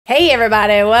Hey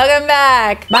everybody, welcome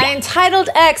back. My entitled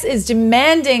ex is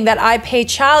demanding that I pay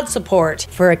child support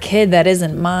for a kid that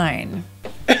isn't mine.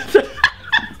 That's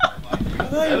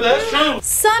true.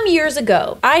 Some years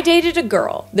ago, I dated a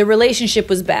girl. The relationship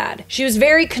was bad. She was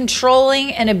very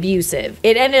controlling and abusive.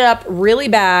 It ended up really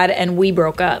bad and we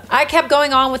broke up. I kept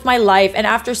going on with my life, and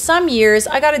after some years,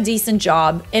 I got a decent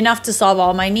job, enough to solve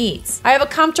all my needs. I have a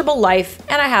comfortable life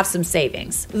and I have some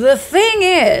savings. The thing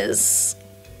is,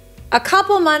 a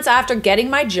couple months after getting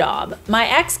my job, my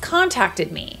ex contacted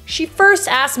me. She first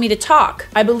asked me to talk.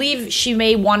 I believe she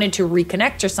may wanted to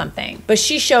reconnect or something. But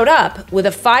she showed up with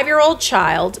a 5-year-old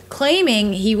child,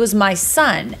 claiming he was my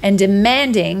son and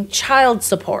demanding child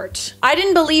support. I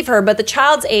didn't believe her, but the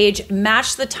child's age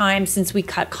matched the time since we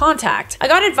cut contact. I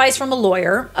got advice from a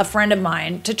lawyer, a friend of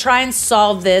mine, to try and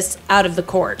solve this out of the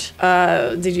court.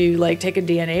 Did you take a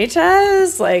DNA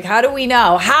test? How do we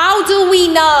know? How do we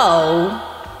know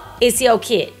it's your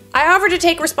kid? I offered to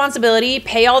take responsibility,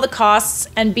 pay all the costs,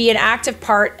 and be an active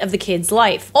part of the kid's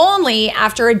life, only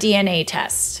after a DNA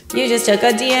test. You just took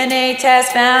a DNA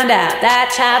test, found out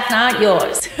that child's not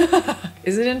yours.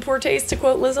 Is it in poor taste to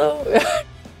quote Lizzo?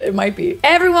 It might be.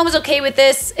 Everyone was okay with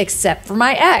this, except for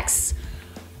my ex.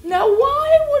 Now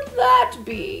why would that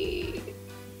be?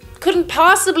 Couldn't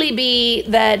possibly be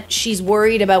that she's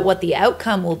worried about what the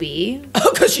outcome will be. Oh,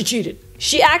 because she cheated.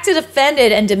 She acted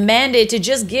offended and demanded to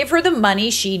just give her the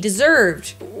money she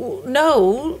deserved.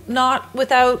 No, not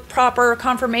without proper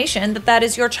confirmation that that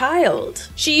is your child.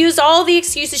 She used all the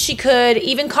excuses she could,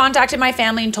 even contacted my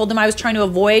family and told them I was trying to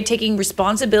avoid taking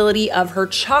responsibility of her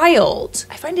child.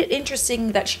 I find it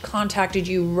interesting that she contacted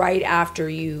you right after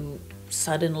you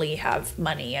suddenly have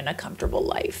money and a comfortable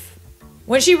life.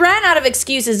 When she ran out of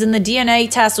excuses and the DNA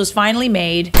test was finally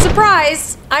made,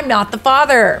 surprise, I'm not the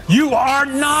father. You are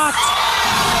not.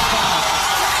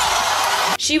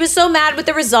 She was so mad with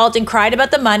the result and cried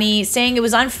about the money, saying it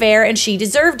was unfair and she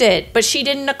deserved it, but she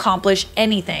didn't accomplish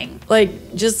anything.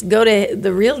 Just go to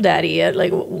the real daddy. Why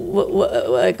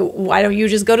don't you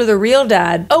just go to the real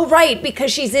dad? Oh, right,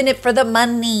 because she's in it for the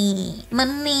money.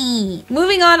 Money.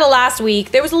 Moving on to last week,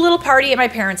 there was a little party at my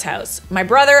parents' house. My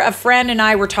brother, a friend, and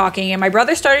I were talking, and my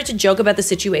brother started to joke about the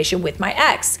situation with my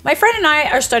ex. My friend and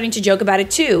I are starting to joke about it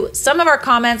too. Some of our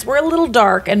comments were a little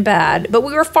dark and bad, but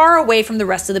we were far away from the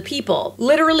rest of the people.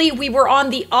 Literally, we were on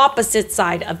the opposite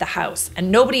side of the house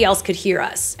and nobody else could hear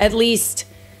us. At least,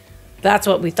 that's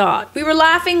what we thought. We were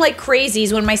laughing like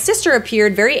crazies when my sister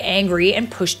appeared very angry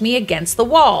and pushed me against the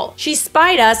wall. She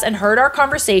spied us and heard our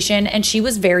conversation and she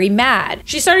was very mad.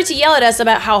 She started to yell at us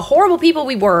about how horrible people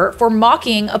we were for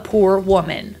mocking a poor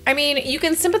woman. I mean, you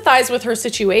can sympathize with her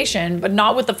situation, but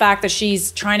not with the fact that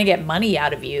she's trying to get money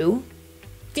out of you.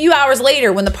 A few hours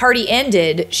later, when the party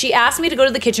ended, she asked me to go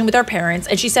to the kitchen with our parents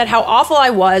and she said how awful I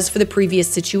was for the previous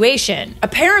situation.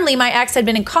 Apparently, my ex had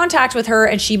been in contact with her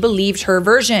and she believed her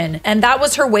version, and that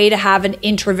was her way to have an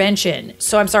intervention.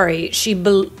 So I'm sorry,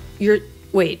 your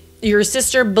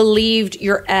sister believed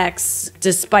your ex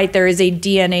despite there is a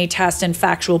DNA test and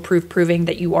factual proof proving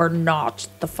that you are not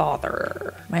the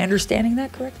father. Am I understanding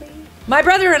that correctly? My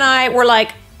brother and I were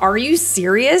like, are you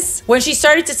serious? When she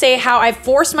started to say how I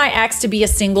forced my ex to be a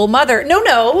single mother. No.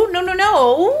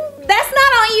 That's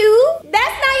not on you. That's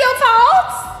not your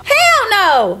fault. Hell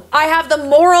no. I have the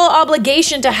moral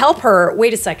obligation to help her.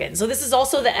 Wait a second. So this is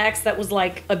also the ex that was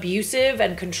abusive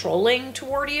and controlling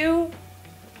toward you?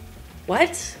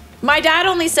 What? My dad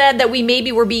only said that we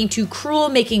maybe were being too cruel,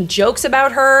 making jokes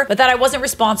about her, but that I wasn't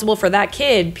responsible for that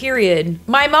kid, period.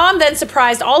 My mom then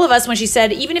surprised all of us when she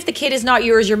said, even if the kid is not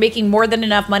yours, you're making more than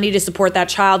enough money to support that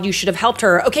child. You should have helped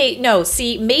her. Okay, no,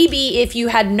 see, maybe if you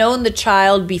had known the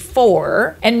child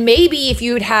before, and maybe if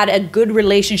you had had a good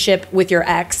relationship with your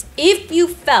ex, if you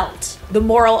felt the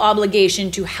moral obligation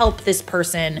to help this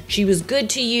person, she was good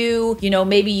to you,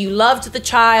 maybe you loved the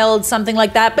child, something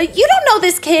like that, but you don't know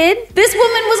this kid. This woman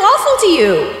was awful to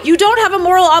you. You don't have a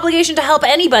moral obligation to help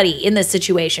anybody in this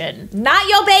situation. Not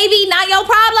your baby, not your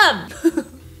problem.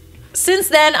 Since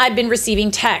then, I've been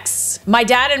receiving texts. My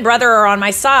dad and brother are on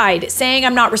my side, saying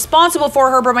I'm not responsible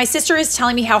for her, but my sister is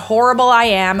telling me how horrible I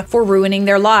am for ruining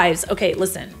their lives. Okay,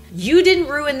 listen, you didn't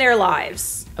ruin their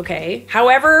lives, okay?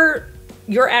 However,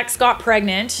 your ex got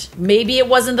pregnant. Maybe it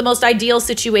wasn't the most ideal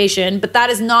situation, but that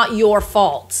is not your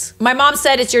fault. My mom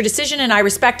said it's your decision and I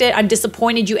respect it. I'm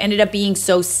disappointed you ended up being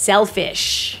so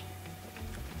selfish.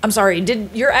 I'm sorry,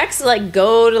 did your ex like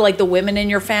go to like the women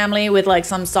in your family with like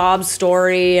some sob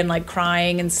story and like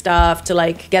crying and stuff to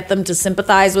like get them to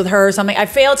sympathize with her or something? I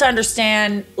fail to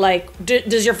understand, like,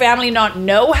 does your family not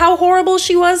know how horrible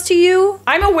she was to you?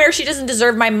 I'm aware she doesn't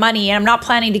deserve my money and I'm not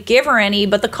planning to give her any,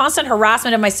 but the constant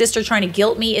harassment of my sister trying to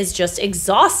guilt me is just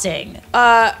exhausting.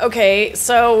 Okay,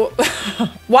 so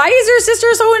why is your sister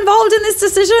so involved in this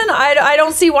decision? I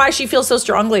don't see why she feels so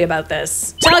strongly about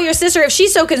this. Tell your sister if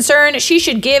she's so concerned, she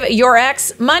should give your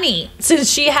ex money since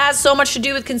she has so much to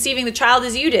do with conceiving the child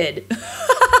as you did.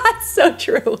 That's so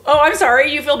true. Oh, I'm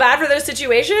sorry. You feel bad for their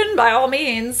situation? By all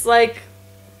means, like,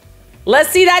 let's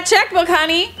see that checkbook,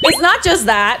 honey. It's not just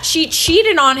that. She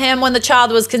cheated on him when the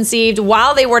child was conceived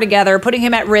while they were together, putting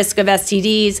him at risk of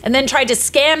STDs, and then tried to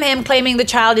scam him claiming the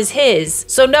child is his.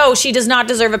 So no, she does not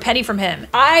deserve a penny from him.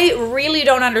 I really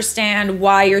don't understand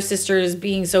why your sister is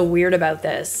being so weird about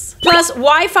this. Plus,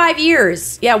 why 5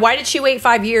 years? Yeah, why did she wait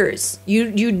 5 years?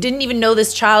 You didn't even know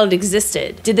this child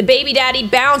existed. Did the baby daddy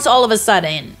bounce all of a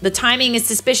sudden? The timing is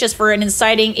suspicious for an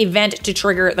inciting event to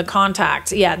trigger the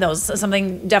contact. Yeah, no,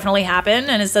 something definitely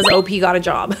happened, and it says OP got a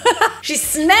job. She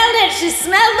smelled it. She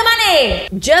smelled the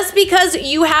money. Just because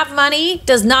you have money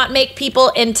does not make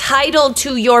people entitled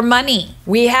to your money.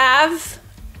 We have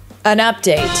an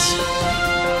update.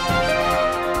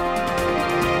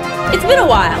 It's been a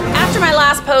while. After my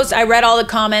last post, I read all the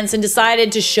comments and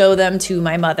decided to show them to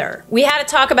my mother. We had to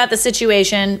talk about the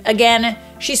situation. Again,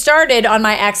 she started on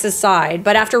my ex's side,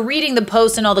 but after reading the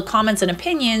post and all the comments and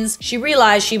opinions, she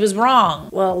realized she was wrong.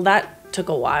 Well, that took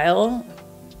a while.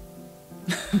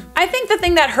 I think the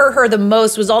thing that hurt her the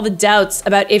most was all the doubts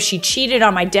about if she cheated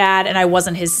on my dad and I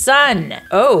wasn't his son.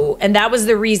 Oh, and that was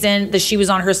the reason that she was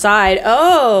on her side.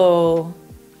 Oh.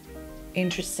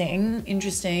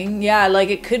 Interesting. Yeah, like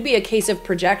it could be a case of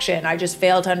projection. I just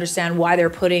fail to understand why they're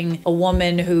putting a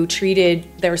woman who treated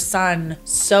their son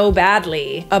so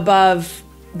badly above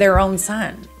their own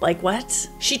son. Like, what?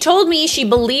 She told me she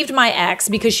believed my ex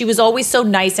because she was always so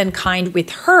nice and kind with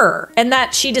her, and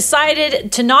that she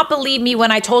decided to not believe me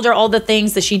when I told her all the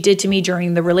things that she did to me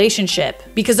during the relationship.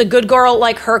 Because a good girl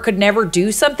like her could never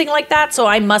do something like that, so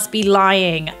I must be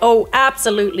lying. Oh,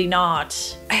 absolutely not.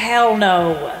 Hell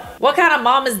no. What kind of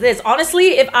mom is this?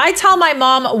 Honestly, if I tell my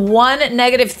mom one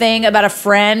negative thing about a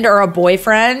friend or a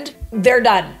boyfriend, they're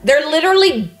done. They're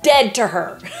literally dead to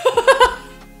her.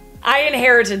 I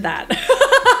inherited that.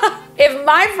 If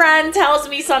my friend tells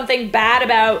me something bad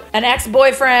about an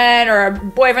ex-boyfriend or a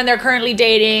boyfriend they're currently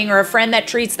dating or a friend that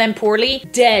treats them poorly,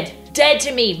 dead. Dead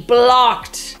to me,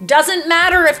 blocked. Doesn't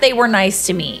matter if they were nice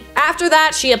to me. After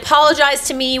that, she apologized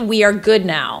to me. We are good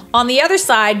now. On the other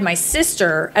side, my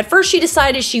sister, at first she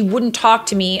decided she wouldn't talk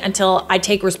to me until I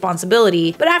take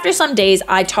responsibility, but after some days,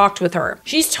 I talked with her.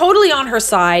 She's totally on her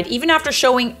side, even after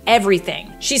showing everything.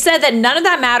 She said that none of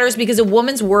that matters because a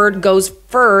woman's word goes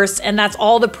first, and that's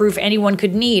all the proof anyone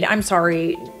could need. I'm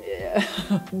sorry.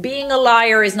 Being a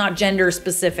liar is not gender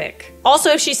specific.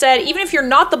 Also, she said, even if you're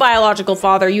not the biological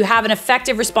father, you have an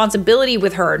effective responsibility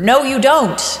with her. No, you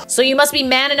don't. So you must be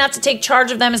man enough to take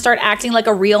charge of them and start acting like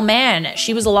a real man.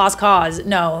 She was a lost cause.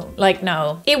 No, like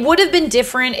no. It would have been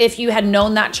different if you had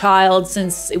known that child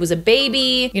since it was a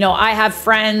baby. You know, I have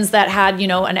friends that had, you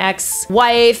know, an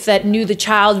ex-wife that knew the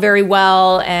child very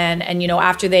well, and you know,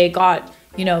 after they got,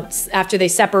 you know, after they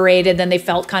separated, then they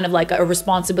felt kind of like a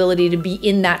responsibility to be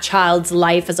in that child's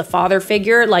life as a father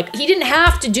figure. Like, he didn't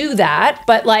have to do that,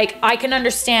 but like, I can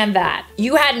understand that.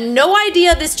 You had no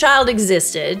idea this child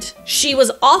existed. She was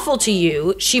awful to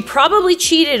you. She probably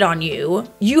cheated on you.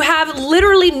 You have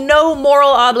literally no moral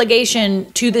obligation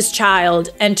to this child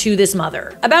and to this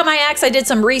mother. About my ex, I did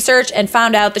some research and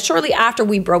found out that shortly after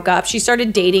we broke up, she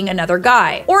started dating another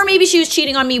guy. Or maybe she was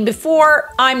cheating on me before,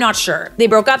 I'm not sure. They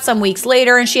broke up some weeks later,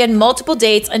 and she had multiple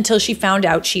dates until she found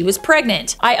out she was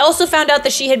pregnant. I also found out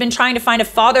that she had been trying to find a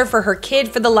father for her kid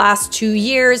for the last 2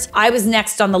 years. I was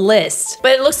next on the list.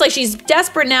 But it looks like she's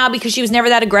desperate now because she was never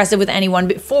that aggressive with anyone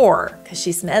before. Because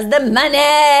she smells the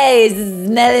money,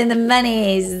 smelling the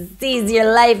money, sees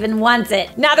your life and wants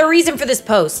it. Now, the reason for this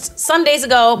post. Some days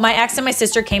ago, my ex and my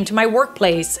sister came to my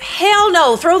workplace. Hell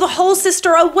no, throw the whole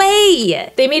sister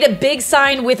away. They made a big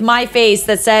sign with my face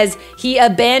that says, he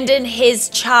abandoned his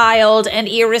child and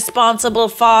irresponsible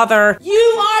father. You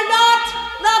are not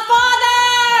the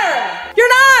father! You're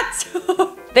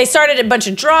not! They started a bunch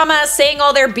of drama, saying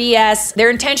all their BS. Their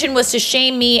intention was to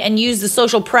shame me and use the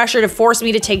social pressure to force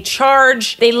me to take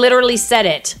charge. They literally said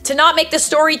it. To not make the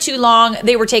story too long,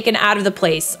 they were taken out of the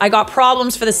place. I got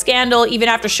problems for the scandal even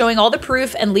after showing all the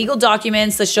proof and legal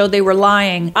documents that showed they were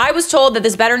lying. I was told that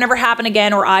this better never happen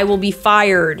again or I will be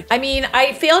fired. I mean,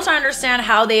 I fail to understand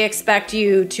how they expect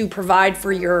you to provide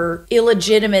for your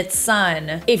illegitimate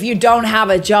son if you don't have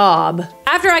a job.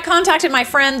 After I contacted my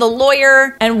friend, the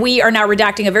lawyer, and we are now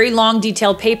redacting a very long,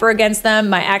 detailed paper against them,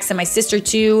 my ex and my sister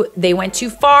too, they went too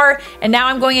far, and now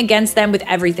I'm going against them with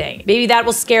everything. Maybe that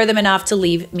will scare them enough to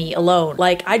leave me alone.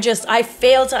 Like, I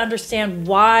fail to understand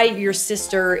why your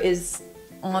sister is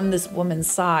on this woman's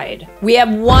side. We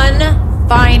have one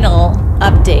final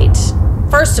update.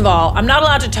 First of all, I'm not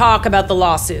allowed to talk about the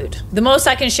lawsuit. The most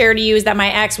I can share to you is that my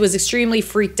ex was extremely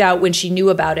freaked out when she knew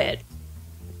about it.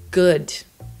 Good.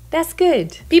 That's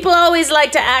good. People always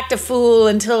like to act a fool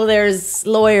until there's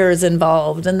lawyers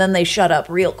involved, and then they shut up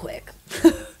real quick.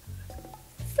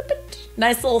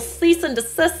 Nice little cease and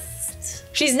desist.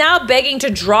 She's now begging to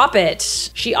drop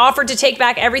it. She offered to take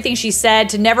back everything she said,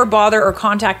 to never bother or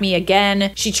contact me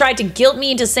again. She tried to guilt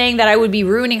me into saying that I would be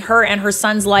ruining her and her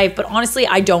son's life, but honestly,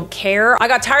 I don't care. I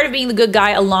got tired of being the good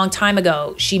guy a long time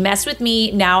ago. She messed with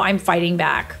me, now I'm fighting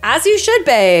back. As you should,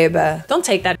 babe. Don't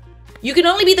take that. You can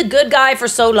only be the good guy for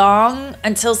so long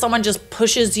until someone just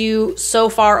pushes you so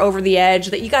far over the edge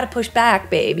that you gotta push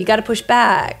back, babe. You gotta push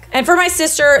back. And for my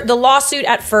sister, the lawsuit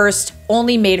at first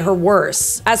only made her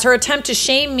worse. As her attempt to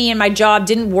shame me and my job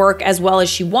didn't work as well as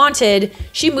she wanted,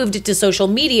 she moved it to social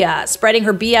media, spreading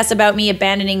her BS about me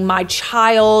abandoning my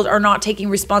child or not taking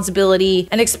responsibility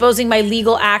and exposing my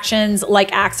legal actions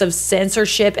like acts of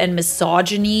censorship and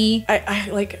misogyny.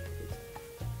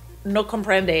 No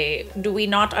comprende. Do we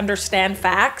not understand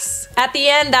facts? At the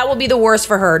end, that will be the worst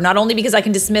for her, not only because I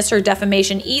can dismiss her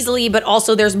defamation easily, but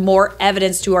also there's more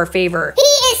evidence to our favor. He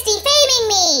is defaming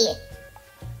me!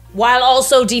 While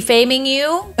also defaming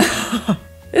you?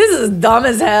 This is dumb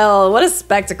as hell. What a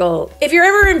spectacle. If you're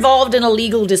ever involved in a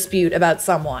legal dispute about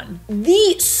someone,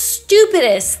 the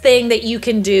stupidest thing that you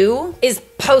can do is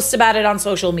post about it on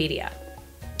social media.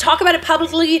 Talk about it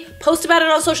publicly, post about it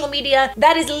on social media.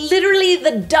 That is literally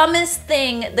the dumbest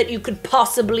thing that you could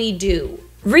possibly do.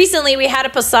 Recently, we had a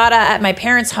posada at my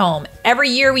parents' home. Every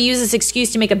year, we use this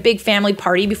excuse to make a big family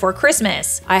party before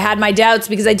Christmas. I had my doubts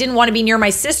because I didn't want to be near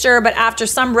my sister, but after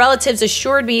some relatives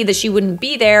assured me that she wouldn't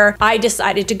be there, I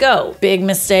decided to go. Big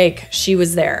mistake, she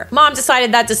was there. Mom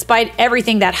decided that despite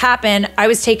everything that happened, I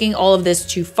was taking all of this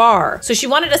too far. So she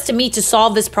wanted us to meet to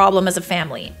solve this problem as a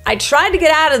family. I tried to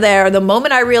get out of there the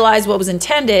moment I realized what was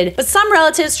intended, but some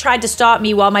relatives tried to stop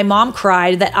me while my mom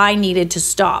cried that I needed to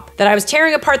stop, that I was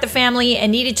tearing apart the family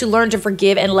and needed to learn to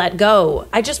forgive and let go.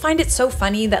 I just find it so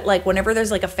funny that like whenever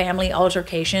there's like a family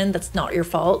altercation that's not your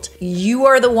fault, you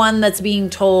are the one that's being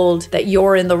told that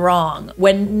you're in the wrong,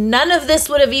 when none of this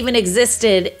would have even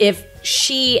existed if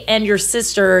she and your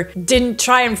sister didn't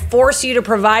try and force you to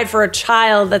provide for a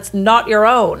child that's not your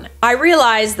own. I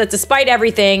realized that despite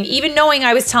everything, even knowing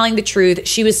I was telling the truth,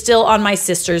 she was still on my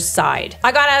sister's side.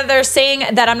 I got out of there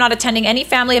saying that I'm not attending any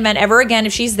family event ever again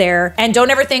if she's there, and don't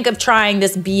ever think of trying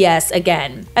this BS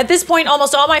again. At this point,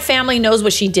 almost all my family knows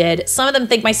what she did. Some of them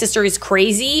think my sister is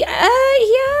crazy.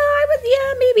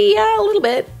 Maybe a little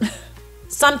bit.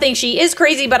 Some think she is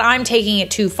crazy, but I'm taking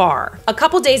it too far. A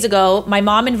couple days ago, my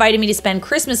mom invited me to spend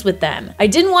Christmas with them. I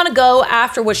didn't want to go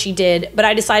after what she did, but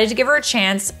I decided to give her a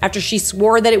chance after she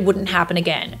swore that it wouldn't happen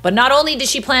again. But not only did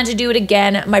she plan to do it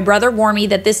again, my brother warned me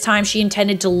that this time she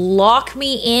intended to lock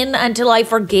me in until I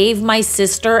forgave my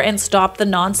sister and stopped the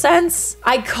nonsense.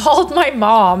 I called my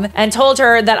mom and told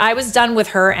her that I was done with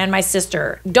her and my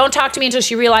sister. Don't talk to me until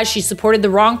she realized she supported the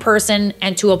wrong person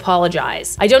and to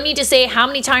apologize. I don't need to say how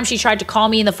many times she tried to call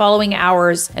me in the following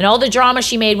hours and all the drama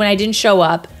she made when I didn't show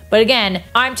up. But again,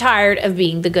 I'm tired of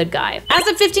being the good guy. As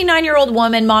a 59-year-old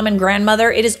woman, mom, and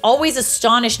grandmother, it has always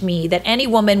astonished me that any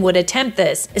woman would attempt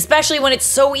this, especially when it's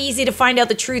so easy to find out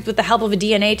the truth with the help of a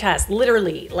DNA test.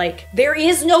 Literally, like, there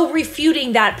is no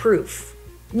refuting that proof.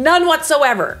 None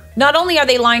whatsoever. Not only are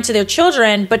they lying to their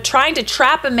children, but trying to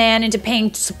trap a man into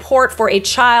paying support for a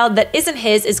child that isn't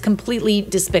his is completely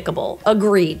despicable.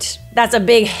 Agreed. That's a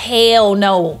big hell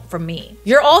no from me.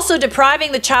 You're also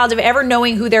depriving the child of ever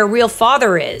knowing who their real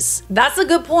father is. That's a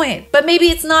good point. But maybe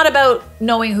it's not about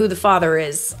knowing who the father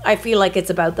is. I feel like it's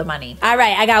about the money. All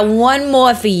right, I got one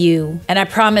more for you, and I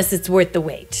promise it's worth the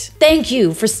wait. Thank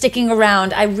you for sticking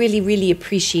around. I really, really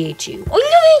appreciate you. Oh,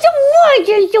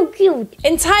 you're so cute.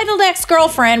 Entitled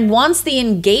ex-girlfriend wants the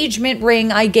engagement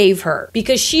ring I gave her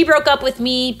because she broke up with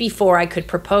me before I could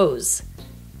propose.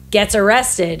 Gets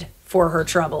arrested for her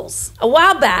troubles. A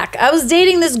while back, I was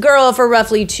dating this girl for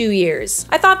roughly 2 years.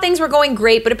 I thought things were going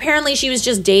great, but apparently she was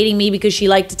just dating me because she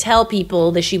liked to tell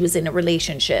people that she was in a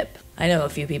relationship. I know a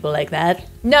few people like that.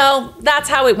 No, that's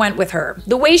how it went with her.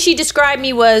 The way she described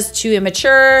me was too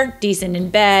immature, decent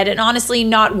in bed, and honestly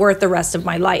not worth the rest of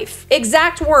my life.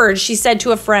 Exact words she said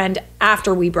to a friend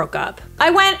after we broke up.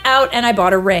 I went out and I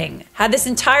bought a ring. Had this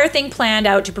entire thing planned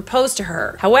out to propose to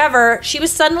her. However, she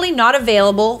was suddenly not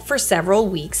available for several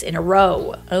weeks in a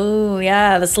row. Oh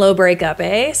yeah, the slow breakup,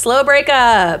 eh? Slow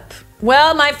breakup.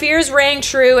 Well, my fears rang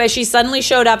true as she suddenly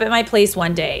showed up at my place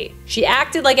one day. She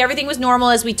acted like everything was normal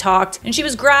as we talked, and she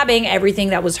was grabbing everything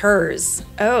that was hers.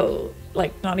 Oh,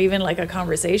 like not even like a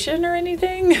conversation or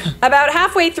anything? About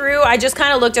halfway through, I just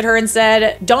kind of looked at her and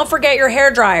said, "Don't forget your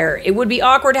hairdryer. It would be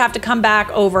awkward to have to come back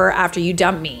over after you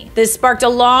dump me." This sparked a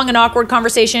long and awkward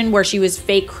conversation where she was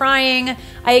fake crying.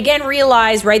 I again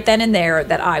realized right then and there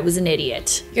that I was an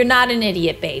idiot. You're not an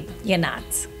idiot, babe. You're not.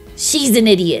 She's an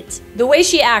idiot. The way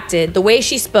she acted, the way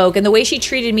she spoke, and the way she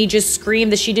treated me just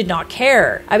screamed that she did not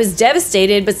care. I was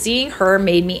devastated, but seeing her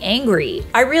made me angry.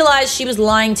 I realized she was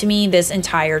lying to me this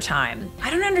entire time.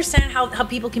 I don't understand how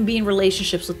people can be in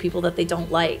relationships with people that they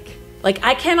don't like. Like,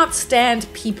 I cannot stand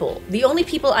people. The only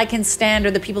people I can stand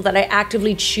are the people that I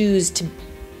actively choose to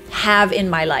have in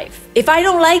my life. If I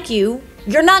don't like you,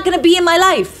 you're not gonna be in my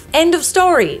life. End of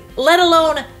story. Let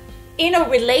alone in a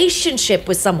relationship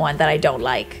with someone that I don't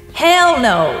like. Hell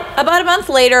no. About a month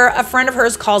later, a friend of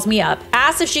hers calls me up,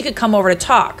 asked if she could come over to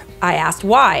talk. I asked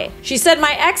why. She said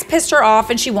my ex pissed her off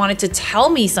and she wanted to tell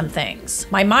me some things.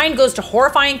 My mind goes to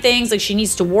horrifying things like she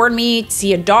needs to warn me,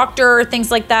 see a doctor, things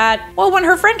like that. Well, when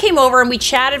her friend came over and we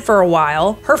chatted for a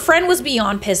while, her friend was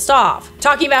beyond pissed off,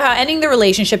 talking about how ending the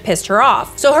relationship pissed her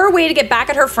off. So her way to get back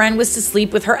at her friend was to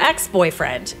sleep with her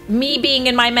ex-boyfriend. Me being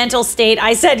in my mental state,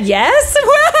 I said yes?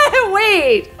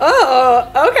 Wait.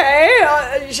 Oh,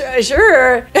 okay.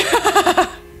 Sure.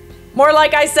 More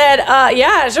like I said,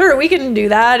 yeah, sure, we can do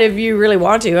that if you really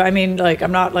want to. I mean, like,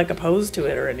 I'm not, like, opposed to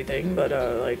it or anything, but,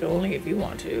 like, only if you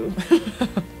want to.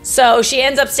 So she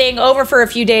ends up staying over for a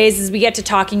few days as we get to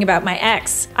talking about my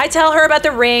ex. I tell her about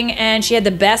the ring, and she had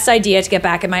the best idea to get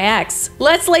back at my ex.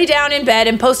 Let's lay down in bed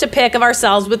and post a pic of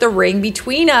ourselves with the ring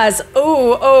between us.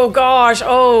 Oh gosh,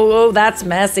 oh, that's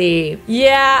messy.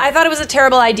 Yeah, I thought it was a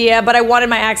terrible idea, but I wanted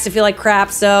my ex to feel like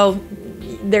crap, so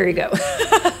there you go.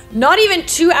 Not even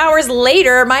 2 hours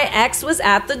later, my ex was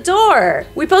at the door.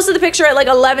 We posted the picture at like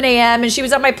 11 a.m. and she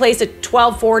was at my place at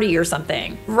 12:40 or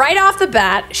something. Right off the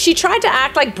bat, she tried to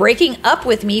act like breaking up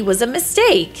with me was a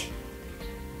mistake.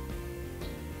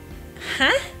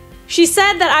 Huh? She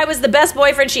said that I was the best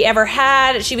boyfriend she ever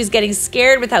had. She was getting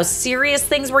scared with how serious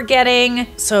things were getting.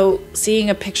 So seeing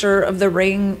a picture of the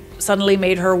ring suddenly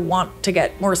made her want to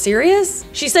get more serious?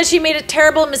 She said she made a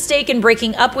terrible mistake in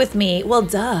breaking up with me. Well,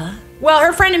 duh. Well,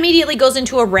 her friend immediately goes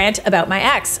into a rant about my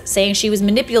ex, saying she was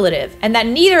manipulative and that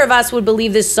neither of us would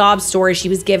believe this sob story she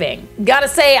was giving. Gotta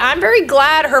say, I'm very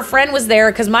glad her friend was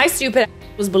there because my stupid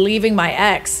was believing my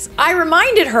ex. I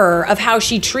reminded her of how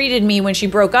she treated me when she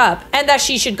broke up and that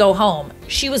she should go home.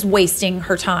 She was wasting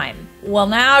her time. Well,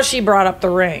 now she brought up the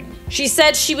ring. She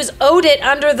said she was owed it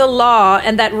under the law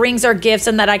and that rings are gifts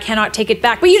and that I cannot take it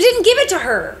back. But you didn't give it to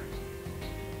her.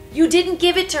 You didn't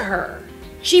give it to her.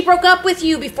 She broke up with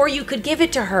you before you could give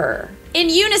it to her. In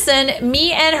unison,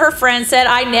 me and her friend said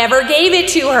I never gave it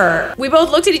to her. We both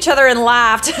looked at each other and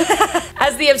laughed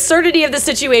as the absurdity of the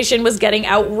situation was getting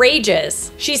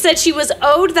outrageous. She said she was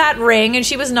owed that ring and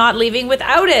she was not leaving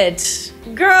without it.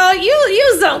 Girl,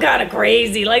 you sound kind of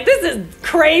crazy. Like, this is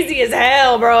crazy as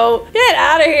hell, bro. Get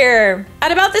out of here.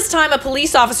 At about this time, a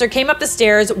police officer came up the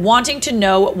stairs wanting to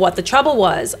know what the trouble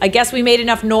was. I guess we made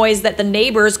enough noise that the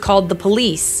neighbors called the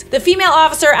police. The female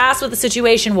officer asked what the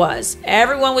situation was.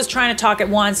 Everyone was trying to talk at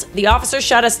once. The officer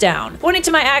shut us down, pointing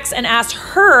to my ex and asked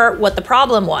her what the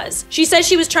problem was. She said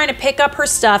she was trying to pick up her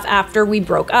stuff after we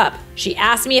broke up. She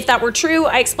asked me if that were true.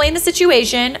 I explained the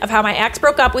situation of how my ex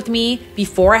broke up with me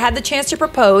before I had the chance to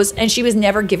propose and she was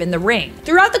never given the ring.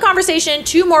 Throughout the conversation,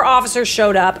 2 more officers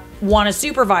showed up, one a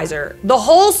supervisor. The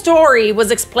whole story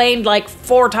was explained like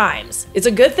 4 times. It's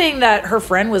a good thing that her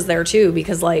friend was there too,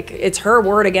 because like it's her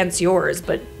word against yours,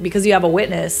 but because you have a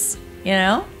witness, you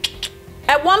know?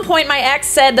 At one point, my ex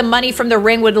said the money from the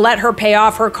ring would let her pay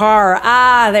off her car.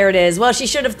 Ah, there it is. Well, she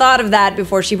should have thought of that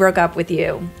before she broke up with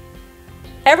you.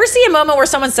 Ever see a moment where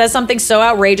someone says something so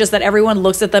outrageous that everyone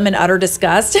looks at them in utter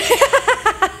disgust?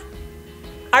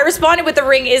 I responded with the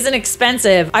ring isn't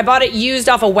expensive. I bought it used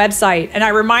off a website, and I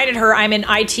reminded her I'm in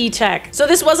IT tech. So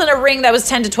this wasn't a ring that was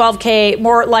 10 to 12K,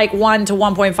 more like 1 to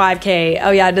 1.5K.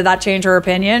 Oh yeah, did that change her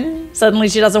opinion? Suddenly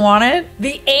she doesn't want it?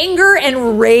 The anger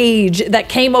and rage that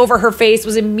came over her face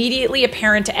was immediately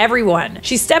apparent to everyone.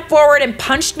 She stepped forward and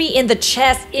punched me in the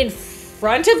chest in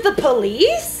front of the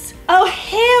police? Oh,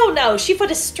 hell no. She for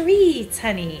the streets,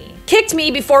 honey. Kicked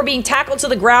me before being tackled to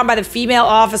the ground by the female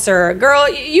officer. Girl,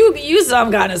 you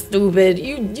some kind of stupid.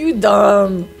 You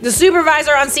dumb. The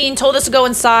supervisor on scene told us to go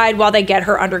inside while they get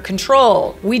her under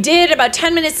control. We did. About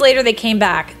 10 minutes later, they came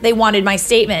back. They wanted my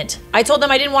statement. I told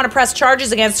them I didn't want to press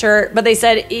charges against her, but they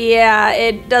said, yeah,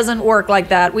 it doesn't work like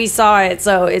that. We saw it,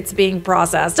 so it's being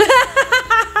processed.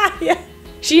 Yeah.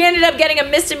 She ended up getting a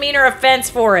misdemeanor offense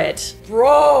for it.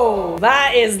 Bro,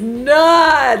 that is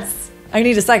nuts. I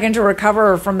need a second to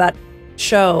recover from that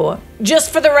show.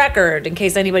 Just for the record, in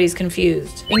case anybody's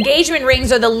confused. Engagement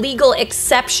rings are the legal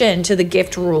exception to the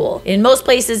gift rule. In most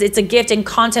places, it's a gift in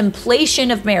contemplation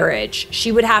of marriage.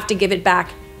 She would have to give it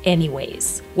back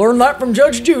anyways. Learn that from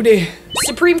Judge Judy.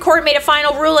 Supreme Court made a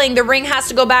final ruling. The ring has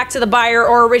to go back to the buyer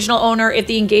or original owner if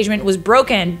the engagement was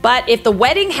broken. But if the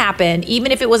wedding happened,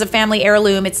 even if it was a family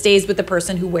heirloom, it stays with the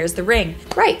person who wears the ring.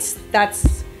 Right,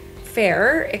 that's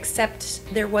fair, except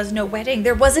there was no wedding.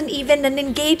 There wasn't even an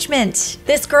engagement.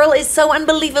 This girl is so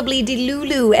unbelievably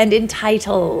delulu and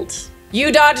entitled.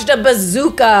 You dodged a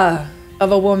bazooka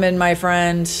of a woman, my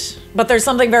friend. But there's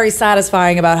something very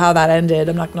satisfying about how that ended,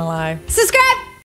 I'm not gonna lie. Subscribe!